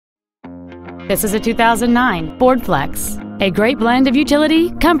This is a 2009 Ford Flex, a great blend of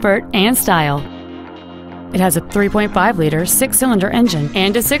utility, comfort, and style. It has a 3.5-liter six-cylinder engine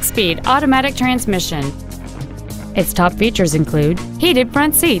and a 6-speed automatic transmission. Its top features include heated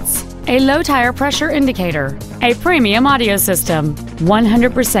front seats, a low tire pressure indicator, a premium audio system,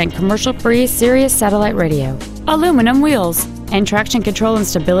 100% commercial-free Sirius satellite radio, aluminum wheels, and traction control and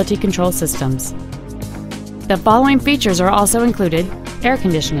stability control systems. The following features are also included: air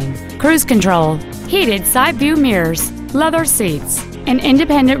conditioning, cruise control, heated side view mirrors, leather seats, an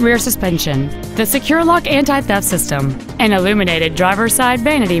independent rear suspension, the Secure Lock anti-theft system, an illuminated driver's side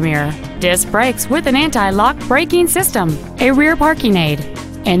vanity mirror, disc brakes with an anti-lock braking system, a rear parking aid,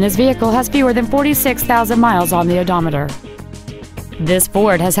 and this vehicle has fewer than 46,000 miles on the odometer. This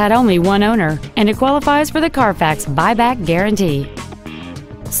Ford has had only one owner, and it qualifies for the Carfax buyback guarantee.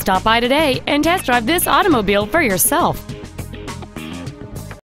 Stop by today and test drive this automobile for yourself.